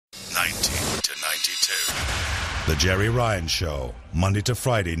19 to 92. The Gerry Ryan Show, Monday to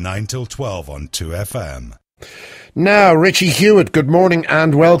Friday, 9 till 12 on 2FM. Now, Richie Hewitt, good morning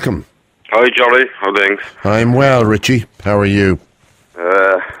and welcome. Hi, Gerry. How things? I'm well, Richie. How are you?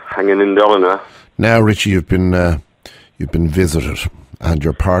 Hanging in there now. Now, Richie, you've been visited, and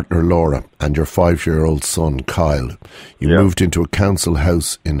your partner Laura and your 5-year-old son Kyle. You moved into a council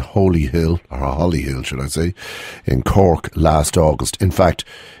house in Holyhill, or Hollyhill, should I say, in Cork last August. In fact,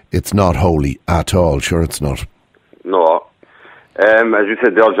 it's not holy at all. Sure, it's not. No. As you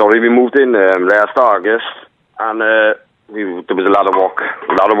said there, Gerry, we moved in last August, and there was a lot of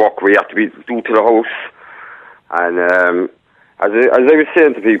work we had to do to the house. And as I was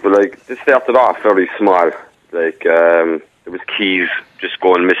saying to people, like, this started off very small. Like, there was keys just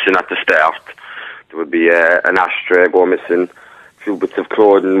going missing at the start. There would be an ashtray go missing, a few bits of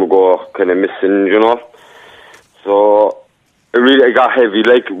clothing would go kind of missing, you know. So it got heavy.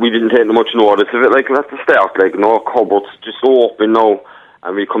 Like, we didn't take much notice of it. Like, at the start, like, no cupboards just open now,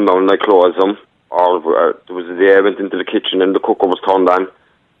 and we come down and I close them. Or there was a day I went into the kitchen and the cooker was turned on,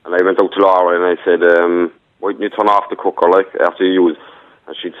 and I went out to Laura and I said, why didn't you turn off the cooker, like, after you use it?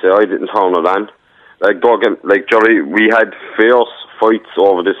 And she'd say, I didn't turn it on. Like, Gerry, we had fierce fights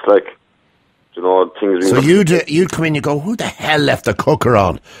over this, like, you know, things. So you'd come in, you go, who the hell left the cooker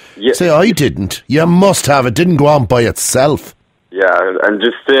on? Yeah. Say, I didn't. You must have. It didn't go on by itself. Yeah, and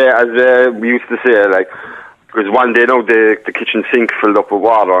just as we used to say, like, because one day, the kitchen sink filled up with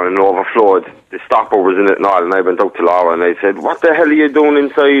water and overflowed. The stopper was in it and all, and I went out to Laura and I said, what the hell are you doing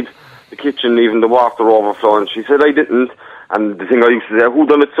inside the kitchen, even the water overflowing? She said, I didn't. And the thing I used to say, who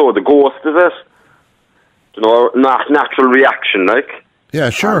done it so? The ghost, is it? You know, natural reaction, like. Yeah,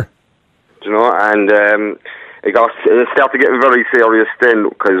 sure. You know, and it started getting very serious then,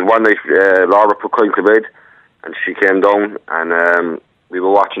 because one night Laura put Kyle to bed, and she came down, and we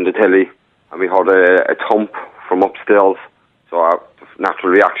were watching the telly, and we heard a thump from upstairs. So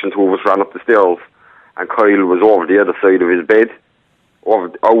natural reaction, two of us ran up the stairs, and Kyle was over the other side of his bed,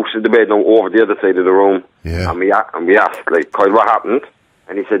 out of the bed, no, over the other side of the room. Yeah. And we asked, like, Kyle, what happened?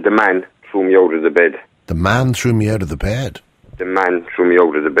 And he said, the man threw me out of the bed. The man threw me out of the bed? The man threw me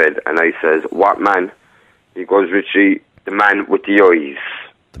out of the bed. And I says, what man? He goes, Richie, the man with the eyes.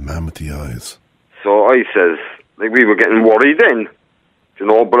 The man with the eyes. So I says, like, we were getting worried then, you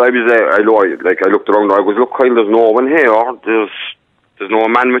know, but I was I looked around, I goes, look, Kyle, there's no one here, there's no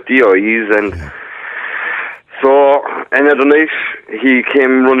man with the eyes, and so another night, he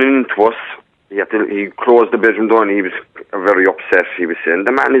came running into us. He closed the bedroom door and he was very upset. He was saying,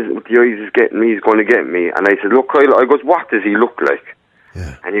 the man with the eyes is getting me, he's going to get me. And I said, look, Kyle, I goes, what does he look like?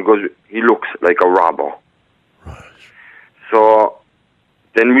 Yeah. And he goes, he looks like a robber. Right. So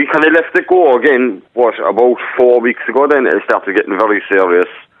then we kind of left it go again, but about 4 weeks ago then, it started getting very serious.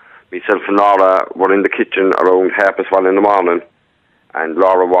 Myself and Laura were in the kitchen around 1:30 in the morning, and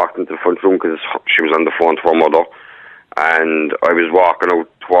Laura walked into the front room because she was on the phone to her mother, and I was walking out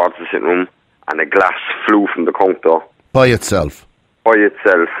towards the sitting room, and a glass flew from the counter. By itself? By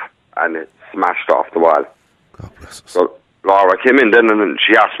itself, and it smashed off the wall. God bless us. So Laura came in then, and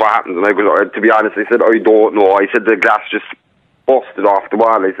she asked what happened, and I goes, to be honest, I said, I don't know. I said, the glass just busted off the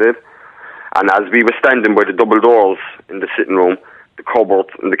wall, I said. And as we were standing by the double doors in the sitting room, the cupboard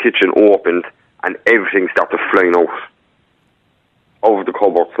in the kitchen opened, and everything started flying out of the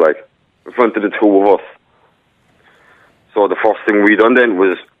cupboards, like, in front of the two of us. So the first thing we done then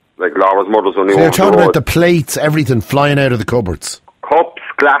was, like, Laura's mother's only over. So you're talking about the plates, everything flying out of the cupboards? Cups,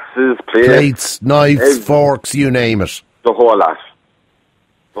 glasses, plates, knives, forks, you name it. The whole lot.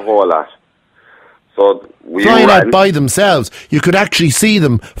 The whole lot. So we flying out by themselves. You could actually see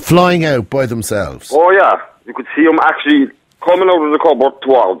them flying out by themselves. Oh yeah, you could see them actually coming out of the cupboard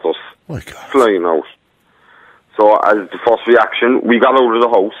towards us. Oh my God. Flying out. So as the first reaction, we got out of the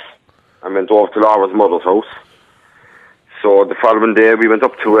house and went over to Laura's mother's house. So the following day we went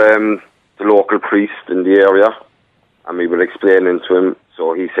up to the local priest in the area, and we were explaining to him.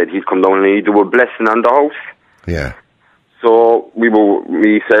 So he said he'd come down and he'd do a blessing on the house. Yeah. So we were,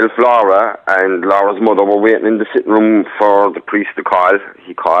 myself, Laura, and Laura's mother were waiting in the sitting room for the priest to call.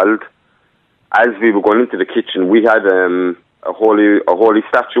 He called. As we were going into the kitchen, we had a holy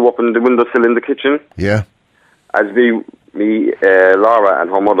statue up in the windowsill in the kitchen. Yeah. As Laura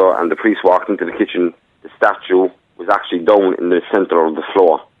and her mother and the priest walked into the kitchen, the statue was actually down in the centre of the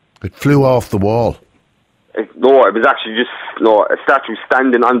floor. It flew off the wall? It was actually just a statue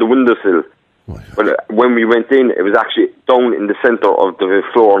standing on the windowsill. But when we went in, it was actually down in the centre of the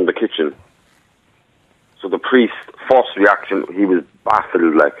floor in the kitchen. So the priest, first reaction, he was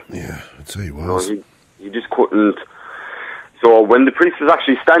baffled, like. Yeah, I'd say he was. He just couldn't So when the priest was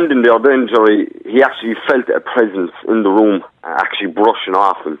actually standing there then, Gerry, he actually felt a presence in the room, actually brushing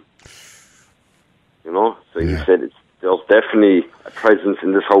off him. You know? So he said, there's definitely a presence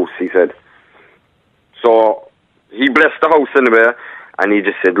in this house, he said. So he blessed the house anyway, and he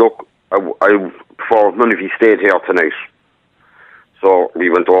just said, look, I prefer none of you stayed here tonight. So we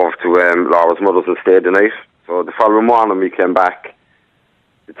went over to Laura's mother's and stayed the night. So the following morning we came back.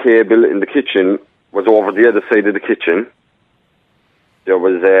 The table in the kitchen was over the other side of the kitchen. There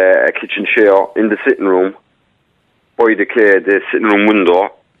was a kitchen chair in the sitting room by the sitting room window,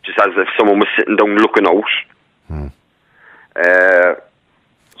 just as if someone was sitting down looking out.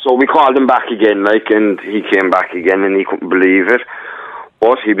 So we called him back again, and he came back again, and he couldn't believe it.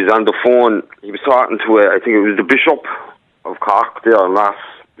 But he was on the phone. He was talking to, I think it was the Bishop of Cork there, last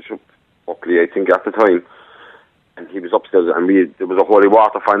Bishop Buckley, I think, at the time. And he was upstairs, and there was a holy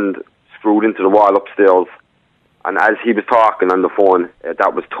water fund screwed into the wall upstairs. And as he was talking on the phone,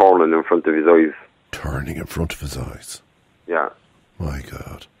 that was turning in front of his eyes. Turning in front of his eyes? Yeah. My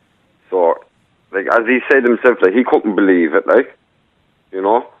God. So, as he said himself, he couldn't believe it, you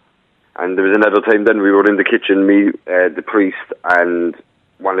know. And there was another time then we were in the kitchen, me, the priest, and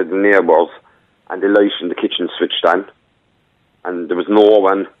one of the neighbours, and the light in the kitchen switched on. And there was no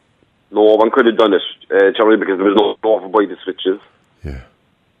one could have done it, Gerry, because there was no over by the switches. Yeah.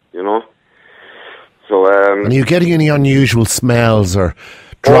 You know? So, are you getting any unusual smells or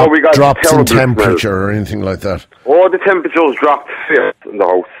drops in temperature or anything like that? Oh, the temperatures dropped fierce in the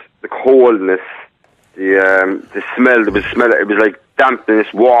house. The coldness, the smell, it was like dampness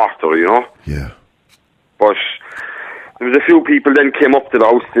water, you know? Yeah. But there was a few people then came up to the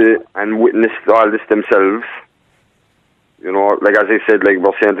house and witnessed all this themselves. You know, as I said,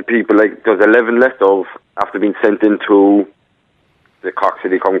 we're saying to people, there's 11 letters after being sent into the Cork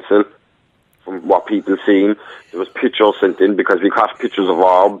City Council from what people seen. There was pictures sent in because we caught pictures of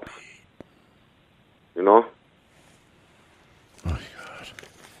orbs. You know? Oh, my God.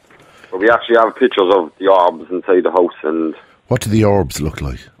 But we actually have pictures of the orbs inside the house. And what do the orbs look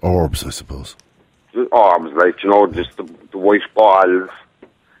like? Orbs, I suppose. Orbs, just the white balls.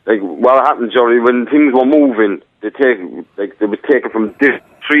 What happened, Gerry, when things were moving, they were taken from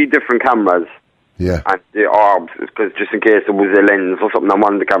 3 different cameras. Yeah. And the orbs, because just in case it was a lens or something on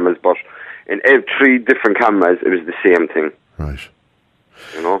one of the cameras, but in 3 different cameras, it was the same thing. Right.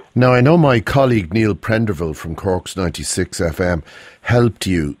 You know? Now, I know my colleague Neil Prenderville from Cork's 96 FM helped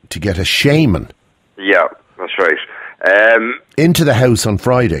you to get a shaman. Yeah, that's right. Into the house on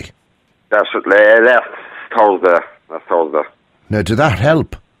Friday. That's Thursday. That's Thursday. Now, did that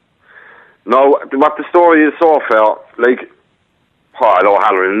help? No, what the story is so far, Paul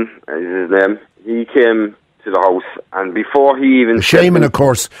O'Halloran is his name. He came to the house, and before he even... The shaman, of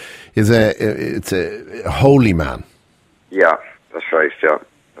course, is a holy man. Yeah, that's right,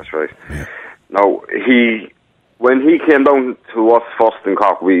 That's right. Yeah. Now, when he came down to us first in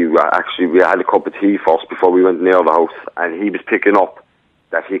Cork, we had a cup of tea first before we went near the house, and he was picking up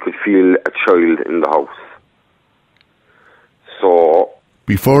that he could feel a child in the house. So...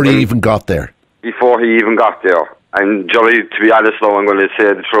 Before he even got there? Before he even got there. And, Gerry, to be honest now, I'm going to say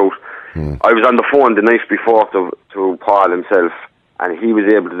the truth. I was on the phone the night before to Paul himself, and he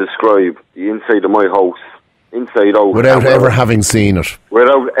was able to describe the inside of my house, inside out. Without ever having seen it?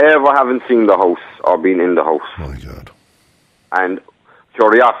 Without ever having seen the house or been in the house. My God. And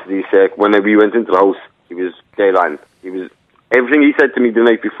curiosity's sake, when we went into the house, he was dead on. Everything he said to me the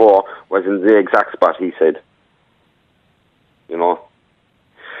night before was in the exact spot he said. You know?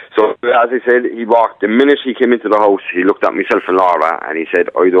 So, as I said, the minute he came into the house, he looked at myself and Laura, and he said,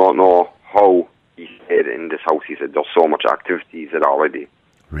 I don't know how he stayed in this house. He said, there's so much activity, he said, already.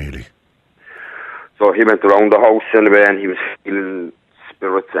 Really? So he went around the house anyway, and he was feeling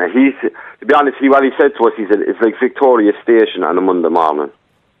spirits. And to be honest, what he said to us, he said, it's like Victoria Station on a Monday morning.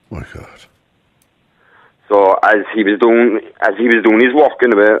 My God. So as he was doing his work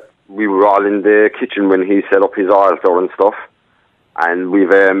anyway, we were all in the kitchen when he set up his altar and stuff. And we've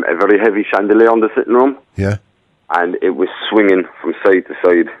a very heavy chandelier in the sitting room. Yeah. And it was swinging from side to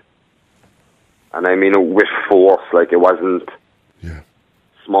side. And I mean, with force, it wasn't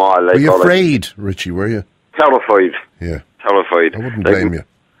small. Were you afraid, Richie, were you? Terrified. Yeah. Terrified. I wouldn't blame you.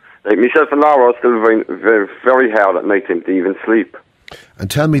 Myself and Laura are still very, very hard at night time to even sleep. And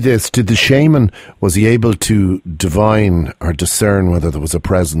tell me this, did the shaman, was he able to divine or discern whether there was a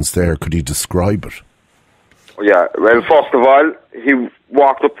presence there? Could he describe it? Yeah, well, first of all, he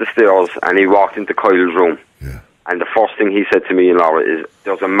walked up the stairs and he walked into Kyle's room. Yeah. And the first thing he said to me and Laura is,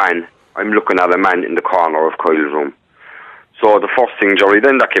 there's a man, I'm looking at a man in the corner of Kyle's room. So the first thing, Gerry,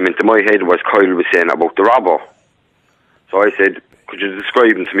 then that came into my head was Kyle was saying about the robber. So I said, could you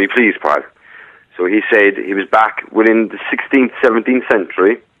describe him to me, please, Paul? So he said he was back within the 16th, 17th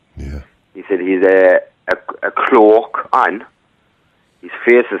century. Yeah. He said he's a cloak on. His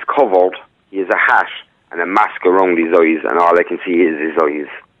face is covered. He has a hat and a mask around his eyes, and all I can see is his eyes.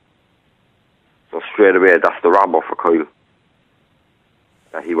 So straight away, that's the robber for Kyle.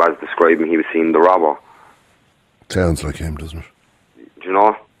 That he was describing, he was seeing the robber. Sounds like him, doesn't it? Do you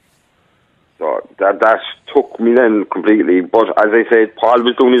know? So that took me then completely. But as I said, Paul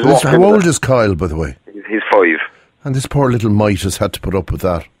was doing his work. How old is Kyle, by the way? He's 5. And this poor little mite has had to put up with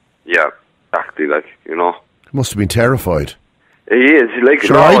that. Yeah, exactly, He must have been terrified. He is.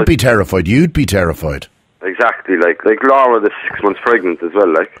 Sure, Laura, I'd be terrified. You'd be terrified. Exactly, like Laura, that's 6 months pregnant as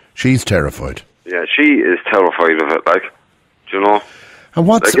well, She's terrified. Yeah, she is terrified of it, Do you know? And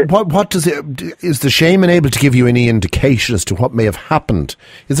what does it... Is the shaman able to give you any indication as to what may have happened?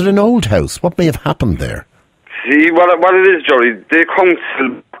 Is it an old house? What may have happened there? See, what it is, Gerry, they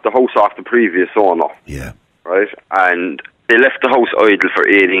council the house off the previous owner. Yeah. Right? And they left the house idle for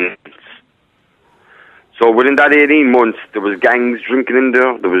 18 months. So within that 18 months, there was gangs drinking in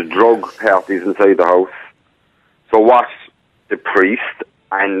there, there was drug parties inside the house. So what the priest,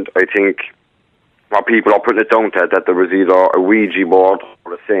 and I think what people are putting it down to, that there was either a Ouija board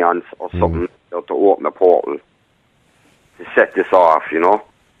or a seance or something to open a portal to set this off,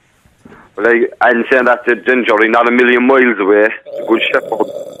 But and saying that the Gerry, not a million miles away, the Good Shepherd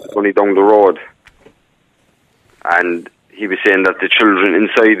is only down the road. And he was saying that the children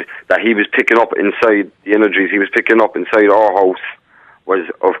inside, that he was picking up inside, the energies he was picking up inside our house was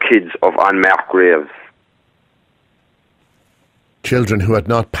of kids of unmarked graves. Children who had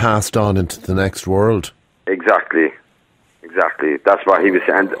not passed on into the next world. Exactly. That's what he was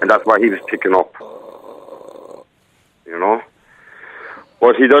saying, and that's what he was picking up.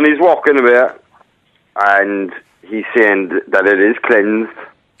 But he done his work anyway, and he's saying that it is cleansed.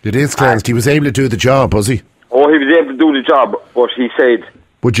 It is cleansed. He was able to do the job, was he? Oh, he was able to do the job, but he said...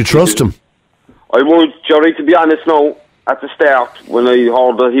 Would you trust him? I would, Gerry, to be honest now, at the start, when I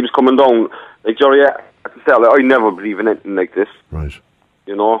heard that he was coming down, Gerry, at the start, I never believe in anything like this. Right.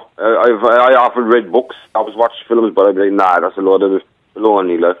 I often read books, I was watching films, but I'd be like, nah, that's a load of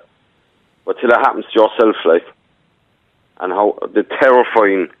baloney, But till it happens to yourself, and how the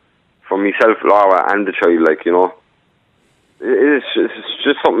terrifying for myself, Laura, and the child, it's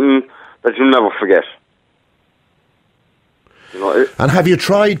just something that you'll never forget. And have you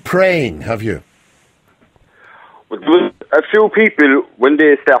tried praying, have you? There was a few people, when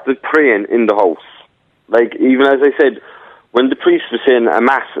they started praying in the house, even as I said, when the priest was saying a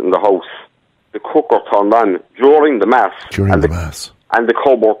mass in the house, the cooker turned on during the mass. And the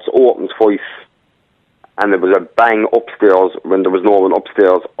cupboards opened twice. And there was a bang upstairs when there was no one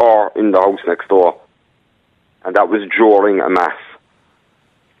upstairs or in the house next door. And that was during a mass.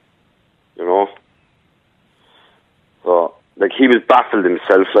 So, he was baffled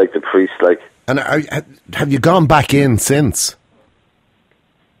himself, the priest, And have you gone back in since?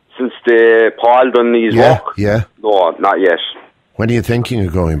 Since Paul done these work? Yeah. No, not yet. When are you thinking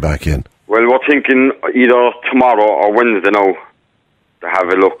of going back in? Well, we're thinking either tomorrow or Wednesday now to have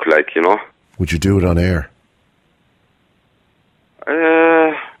a look, Would you do it on air?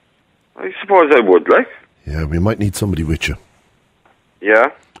 I suppose I would, Yeah, we might need somebody with you.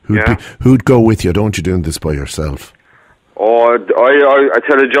 Yeah. Who'd go with you? Don't you doing this by yourself? Oh, I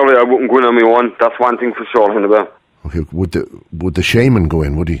tell you, Gerry, I wouldn't go in on my own. That's one thing for sure, Hannibal. Okay, would the shaman go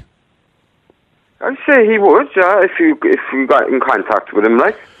in, would he? I'd say he would, yeah, if you got in contact with him,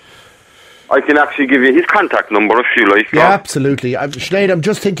 I can actually give you his contact number if you like. Yeah, absolutely. Sinead, I'm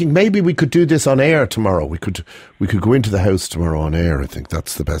just thinking maybe we could do this on air tomorrow. We could go into the house tomorrow on air. I think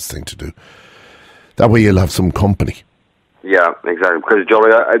that's the best thing to do. That way you'll have some company. Yeah, exactly. Because,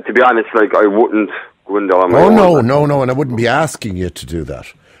 Gerry, to be honest, I wouldn't go in there on my own. No, and I wouldn't be asking you to do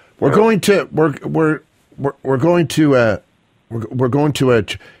that. We're going to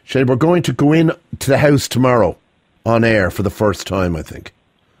go in to the house tomorrow on air for the first time, I think,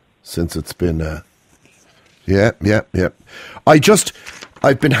 since it's been yeah.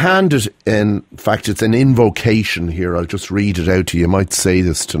 I've been handed, in fact, it's an invocation here. I'll just read it out to you. You might say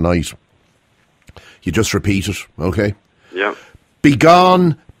this tonight. You just repeat it, okay? Yeah.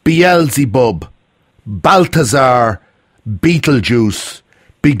 Begone, Beelzebub, Balthazar, Beetlejuice,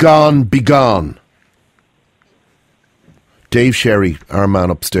 begone, begone. Dave Sherry, our man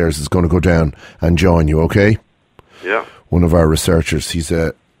upstairs, is going to go down and join you, okay? Yeah. One of our researchers. He's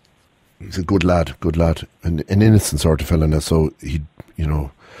a good lad, an innocent sort of fella now, so he'd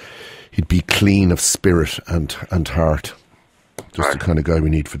be clean of spirit and heart. Just the kind of guy we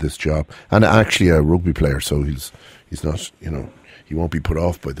need for this job. And actually a rugby player, so he's He's not, he won't be put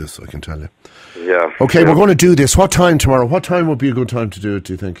off by this, I can tell you. Yeah. Okay, we're going to do this. What time tomorrow? What time would be a good time to do it,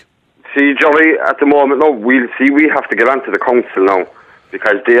 do you think? See, Gerry, at the moment, no, we have to get on to the council now,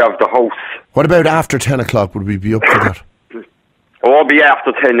 because they have the house. What about after 10 o'clock? Would we be up for that? I'll be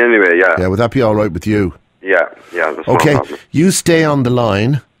after 10 anyway, yeah. Yeah, would that be all right with you? Yeah, that's okay, no problem. You stay on the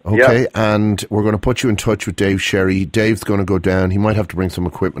line, okay, and we're going to put you in touch with Dave Sherry. Dave's going to go down. He might have to bring some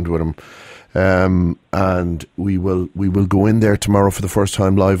equipment with him. And we will go in there tomorrow for the first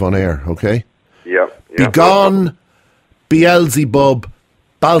time live on air, okay? Yeah. Begone, Beelzebub,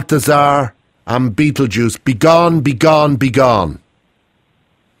 Balthazar, and Beetlejuice. Begone, begone, begone.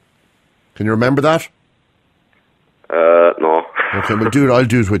 Can you remember that? No. Okay, we'll do it. I'll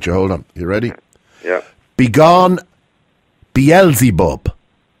do it with you. Hold on. You ready? Yeah. Begone, Beelzebub.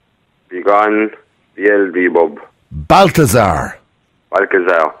 Begone, Beelzebub. Balthazar.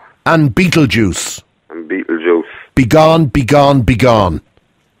 And Beetlejuice. Begone, begone, begone.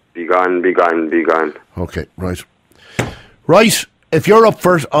 Begone. Okay, right. Right, if you're up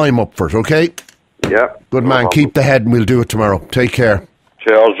for it, I'm up for it, okay? Yeah. Good man, keep the head and we'll do it tomorrow. Take care.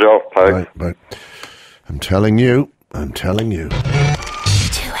 Cheers, Joe. Bye. Bye. I'm telling you. 2FM.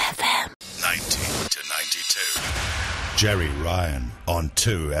 90 to 92. Gerry Ryan on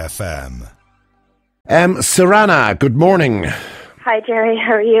 2FM. Serana, good morning. Hi, Gerry.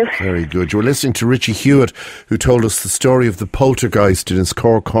 How are you? Very good. You were listening to Richie Hewitt, who told us the story of the poltergeist in his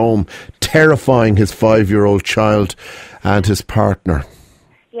Cork home, terrifying his 5-year-old child and his partner.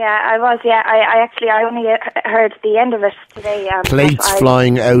 Yeah, I was. Yeah, I only heard the end of it today. Plates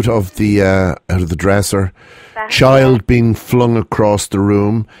flying out of the dresser, child being flung across the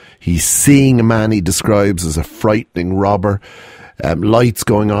room. He's seeing a man he describes as a frightening robber. Lights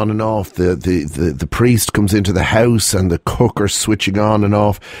going on and off. The priest comes into the house and the cooker switching on and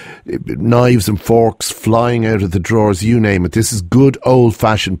off. Knives and forks flying out of the drawers. You name it. This is good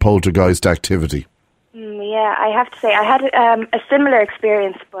old-fashioned poltergeist activity. Yeah, I have to say I had a similar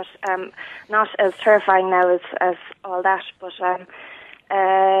experience, but not as terrifying now as all that. But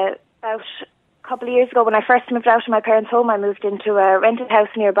about a couple of years ago, when I first moved out of my parents' home, I moved into a rented house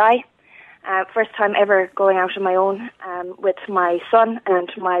nearby. First time ever going out on my own with my son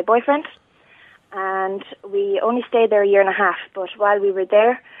and my boyfriend. And we only stayed there a year and a half, but while we were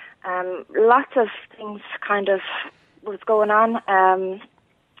there, lots of things kind of was going on.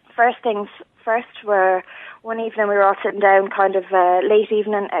 First were one evening we were all sitting down, kind of late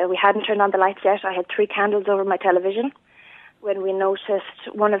evening. We hadn't turned on the lights yet. I had 3 candles over my television when we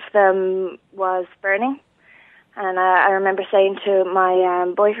noticed one of them was burning. And I remember saying to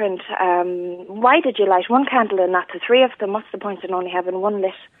my boyfriend, why did you light 1 candle and not the 3 of them? What's the point in only having 1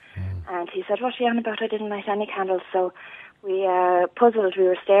 lit? And he said, what are you on about? I didn't light any candles. So we puzzled. We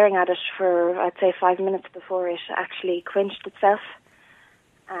were staring at it for, I'd say, 5 minutes before it actually quenched itself.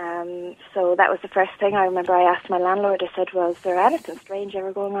 So that was the first thing. I remember I asked my landlord, I said, was there anything strange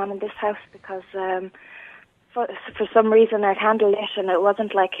ever going on in this house? Because for some reason our candle lit, and it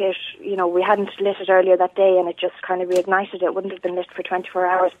wasn't like it, we hadn't lit it earlier that day and it just kind of reignited. It wouldn't have been lit for 24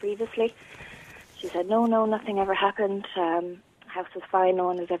 hours previously. She said, no, nothing ever happened. House is fine, no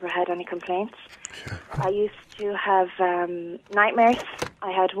one has ever had any complaints. I used to have nightmares.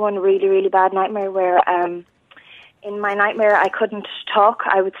 I had one really, really bad nightmare where in my nightmare I couldn't talk.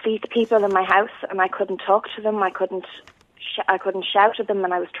 I would see the people in my house and I couldn't talk to them. I couldn't shout at them,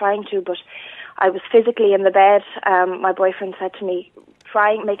 and I was trying to, but I was physically in the bed. My boyfriend said to me,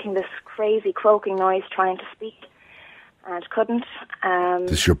 making this crazy croaking noise, trying to speak, and couldn't.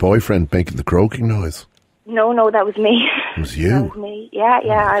 Is your boyfriend making the croaking noise? No, that was me. It was you? That was me. Yeah,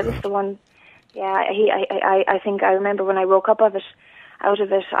 I was the one. Yeah, I think I remember when I woke up out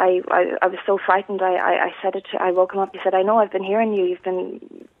of it, I was so frightened. I said it. I woke him up. He said, "I know. I've been hearing you. You've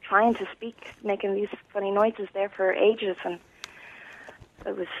been trying to speak, making these funny noises there for ages." And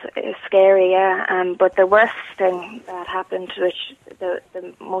it was scary. Yeah. But the worst thing that happened, which the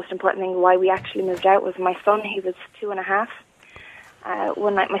most important thing why we actually moved out, was my son. He was 2.5.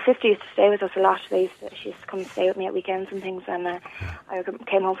 One night, my sister used to stay with us a lot. She used to come and stay with me at weekends and things. And I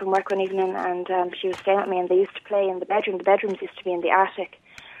came home from work one evening, and she was staying with me. And they used to play in the bedroom. The bedrooms used to be in the attic.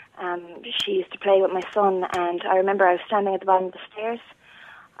 She used to play with my son, and I remember I was standing at the bottom of the stairs.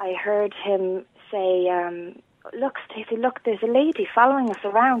 I heard him say, "Look, Stacey, look! There's a lady following us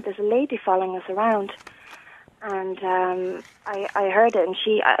around. There's a lady following us around." And I heard it, and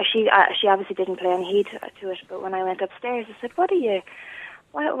she obviously didn't pay any heed to it. But when I went upstairs, I said, "What are you?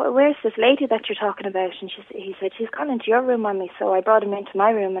 Where's this lady that you're talking about?" And he said, "She's gone into your room on me." So I brought him into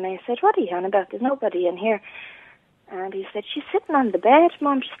my room, and I said, "What are you on about? There's nobody in here." And he said, she's sitting on the bed,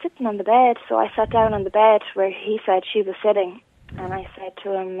 Mum, she's sitting on the bed. So I sat down on the bed where he said she was sitting. And I said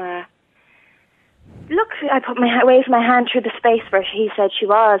to him, look, I waved my hand through the space where he said she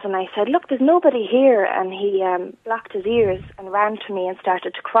was. And I said, look, there's nobody here. And he blocked his ears and ran to me and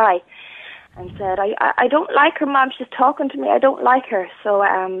started to cry. And said, I don't like her, Mum, she's talking to me, I don't like her. So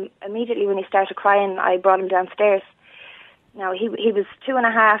immediately when he started crying, I brought him downstairs. Now, he was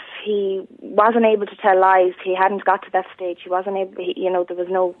 2.5. He wasn't able to tell lies. He hadn't got to that stage. He wasn't able, there was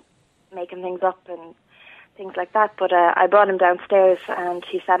no making things up and things like that. But I brought him downstairs and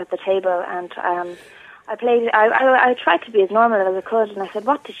he sat at the table and I tried to be as normal as I could. And I said,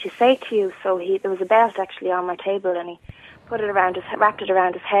 what did she say to you? So there was a belt actually on my table and he wrapped it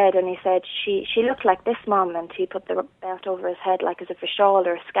around his head and he said, she looked like this, Mum. And he put the belt over his head like as if a shawl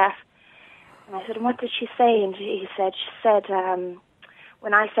or a scarf. And I said, and what did she say? And she said,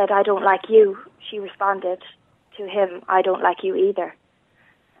 when I said, I don't like you, she responded to him, I don't like you either.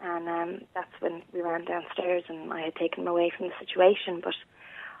 And that's when we ran downstairs and I had taken him away from the situation. But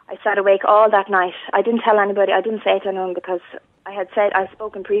I sat awake all that night. I didn't tell anybody, I didn't say it to anyone because I'd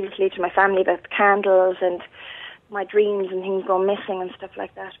spoken previously to my family about the candles and my dreams and things going missing and stuff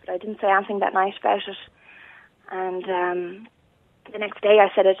like that. But I didn't say anything that night about it. And the next day I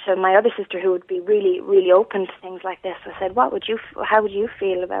said it to my other sister who would be really, really open to things like this. I said, how would you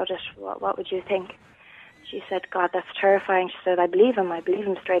feel about it? What would you think? She said, God, that's terrifying. She said, I believe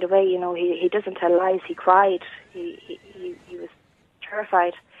him straight away. You know, he doesn't tell lies. He cried. He was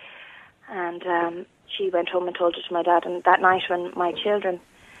terrified. And she went home and told it to my dad. And that night when my children,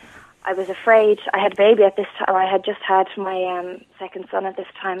 I was afraid, I had a baby at this time, I had just had my second son at this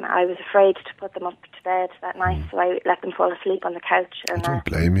time. I was afraid to put them up to bed that night, so I let them fall asleep on the couch. And I don't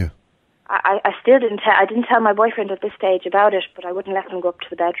blame you. I still I didn't tell my boyfriend at this stage about it, but I wouldn't let them go up to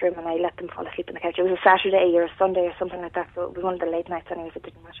the bedroom and I let them fall asleep on the couch. It was a Saturday or a Sunday or something like that, so it was one of the late nights anyways, it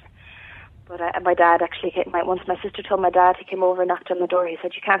didn't matter. But my dad actually came, once my sister told my dad, he came over and knocked on the door, he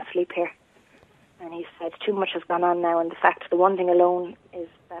said, you can't sleep here. And he said, too much has gone on now, and the one thing alone is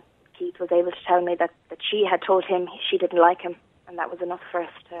that Keith was able to tell me that she had told him she didn't like him, and that was enough for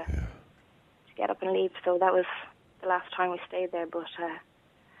us to get up and leave. So that was the last time we stayed there. But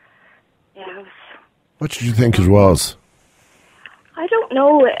it was. What did you think it was? I don't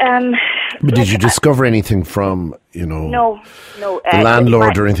know. But did you discover anything from No. the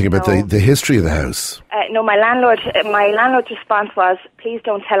landlord or anything about the history of the house? No, my landlord's response was, please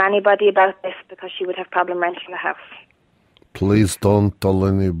don't tell anybody about this because she would have problem renting the house. Please don't tell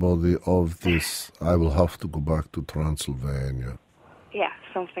anybody of this. I will have to go back to Transylvania. Yeah,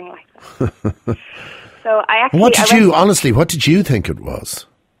 something like that. So I actually... What did you think it was?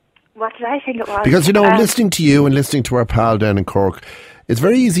 What did I think it was? Because, listening to you and listening to our pal down in Cork, it's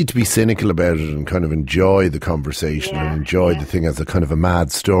very easy to be cynical about it and kind of enjoy the conversation and enjoy the thing as a kind of a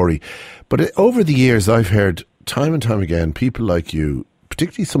mad story. But over the years, I've heard time and time again, people like you,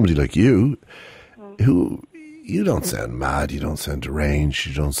 particularly somebody like you, who... You don't sound mad, you don't sound deranged,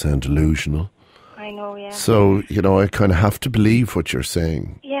 you don't sound delusional. I know, yeah. So, I kind of have to believe what you're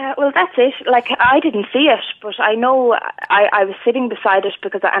saying. Yeah, well, that's it. Like, I didn't see it, but I know I was sitting beside it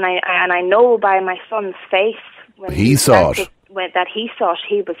because, and I know by my son's face when he saw it. That he saw it,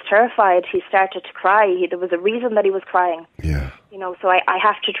 he was terrified. He started to cry. There was a reason that he was crying. Yeah. So I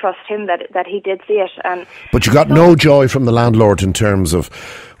have to trust him that he did see it. But you got no joy from the landlord in terms of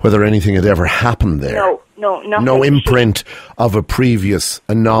whether anything had ever happened there. No, nothing. No imprint of a previous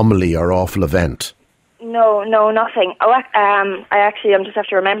anomaly or awful event. No, nothing. I'm just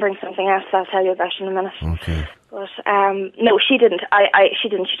after remembering something else. I'll tell you that in a minute. Okay. But no, she didn't. She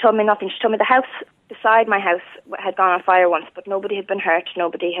didn't. She told me nothing. She told me the house beside my house had gone on fire once, but nobody had been hurt.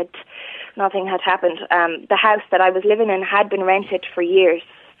 Nothing had happened. The house that I was living in had been rented for years,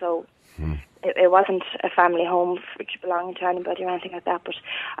 so it wasn't a family home which belonged to anybody or anything like that. But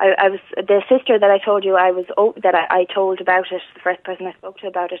I was the sister that I told you I told about it. The first person I spoke to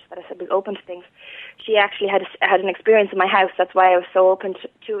about it, that I said was open to things. She actually had an experience in my house. That's why I was so open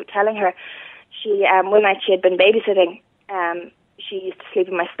to telling her. She one night she had been babysitting. She used to sleep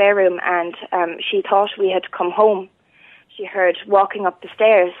in my spare room, and she thought we had come home. She heard walking up the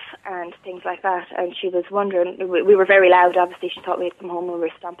stairs and things like that, and she was wondering. We were very loud, obviously. She thought we had come home and we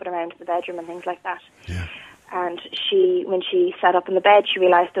were stomping around in the bedroom and things like that. Yeah. And when she sat up in the bed, she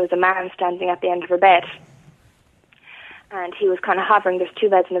realised there was a man standing at the end of her bed. And he was kind of hovering. There's two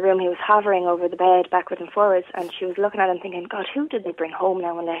beds in the room. He was hovering over the bed backwards and forwards, and she was looking at him thinking, God, who did they bring home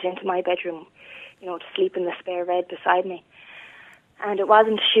now and let into my bedroom, to sleep in the spare bed beside me? And it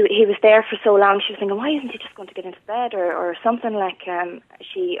wasn't, he was there for so long, she was thinking, why isn't he just going to get into bed or something like,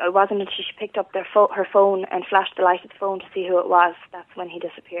 it wasn't until she picked up her phone and flashed the light of the phone to see who it was, that's when he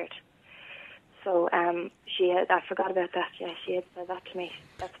disappeared. So I forgot about that, yeah, she had said that to me.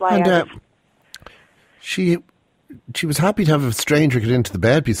 That's why She was happy to have a stranger get into the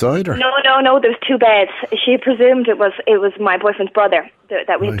bed beside her. No, there was 2 beds. She presumed it was my boyfriend's brother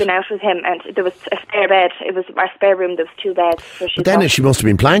that we'd been out with him, and there was a spare bed. It was our spare room. There was 2 beds. So but then she must have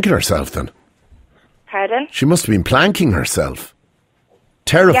been planking herself then. Pardon? She must have been planking herself.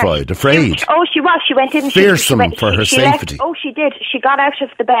 Terrified, afraid. She was. She went in. Fearsome for her safety. She did. She got out of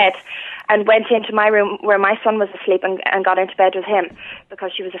the bed and went into my room where my son was asleep and got into bed with him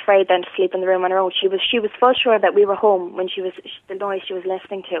because she was afraid then to sleep in the room on her own. She was full sure that we were home when the noise she was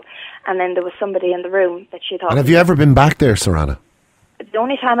listening to, and then there was somebody in the room that she thought. And have you ever been back there, Serana? The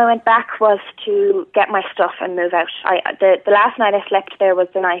only time I went back was to get my stuff and move out. The last night I slept there was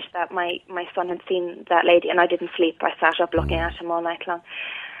the night that my son had seen that lady, and I didn't sleep. I sat up looking at him all night long.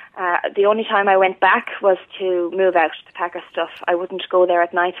 The only time I went back was to move out, to pack our stuff. I wouldn't go there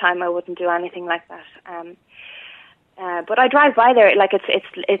at night time. I wouldn't do anything like that. But I drive by there. Like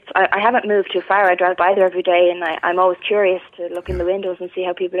I haven't moved too far. I drive by there every day, and I'm always curious to look in the windows and see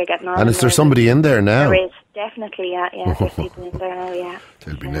how people are getting on. And is there somebody in there now? There is, definitely. Yeah. There's people in there now. Yeah.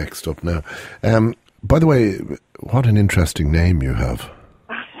 They'll be next up now. By the way, what an interesting name you have.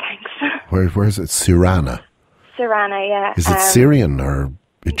 Oh, thanks. Where is it? Serana. Serana, yeah. Is it Syrian or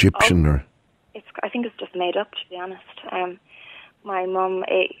Egyptian or? I think it's just made up, to be honest. My mum,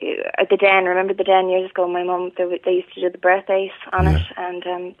 at the Den, remember the Den years ago, my mum, they used to do the birthdays on it, and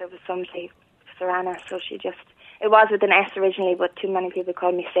there was somebody, Serana, so it was with an S originally, but too many people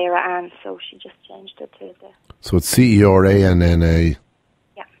called me Sarah Ann, so she just changed it to the... So it's Ceranna.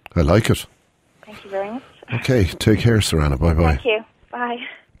 Yeah. I like it. Thank you very much. Okay, take care, Serana. Bye-bye. Thank you. Bye.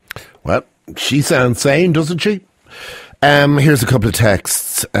 Well, she sounds sane, doesn't she? Here's a couple of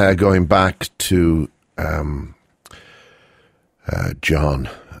texts going back to John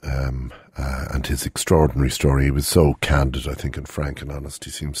and his extraordinary story. He was so candid, I think, and frank and honest.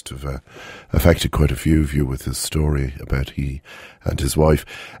 He seems to have affected quite a few of you with his story about he and his wife.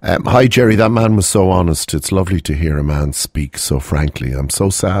 Hi, Gerry, that man was so honest. It's lovely to hear a man speak so frankly. I'm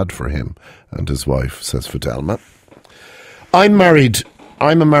so sad for him and his wife, says Fidelma. I'm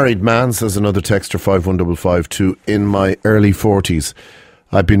a married man, says another texter, 51552, in my early 40s.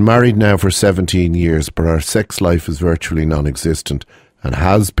 I've been married now for 17 years, but our sex life is virtually non-existent and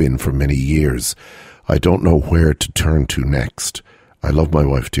has been for many years. I don't know where to turn to next. I love my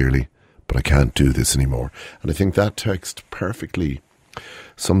wife dearly, but I can't do this anymore. And I think that text perfectly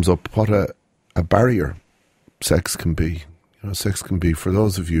sums up what a barrier sex can be. You know, sex can be for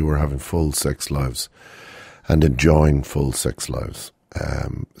those of you who are having full sex lives and enjoying full sex lives.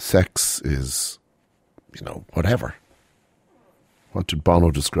 Sex is, whatever. What did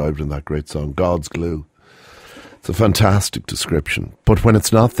Bono describe in that great song, God's glue? It's a fantastic description. But when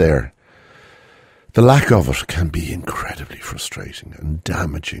it's not there, the lack of it can be incredibly frustrating and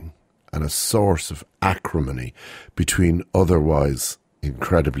damaging and a source of acrimony between otherwise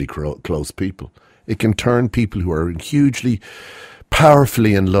incredibly close people. It can turn people who are hugely,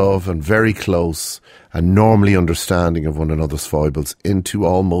 powerfully in love and very close and normally understanding of one another's foibles into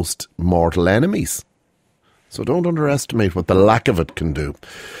almost mortal enemies. So don't underestimate what the lack of it can do.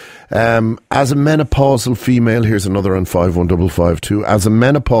 As a menopausal female, here's another on 51552, as a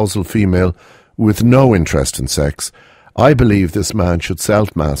menopausal female with no interest in sex, I believe this man should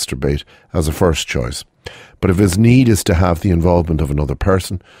self-masturbate as a first choice. But if his need is to have the involvement of another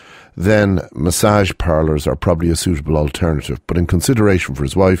person, then massage parlours are probably a suitable alternative. But in consideration for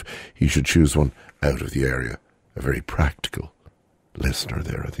his wife, he should choose one out of the area. A very practical listener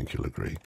there, I think you'll agree.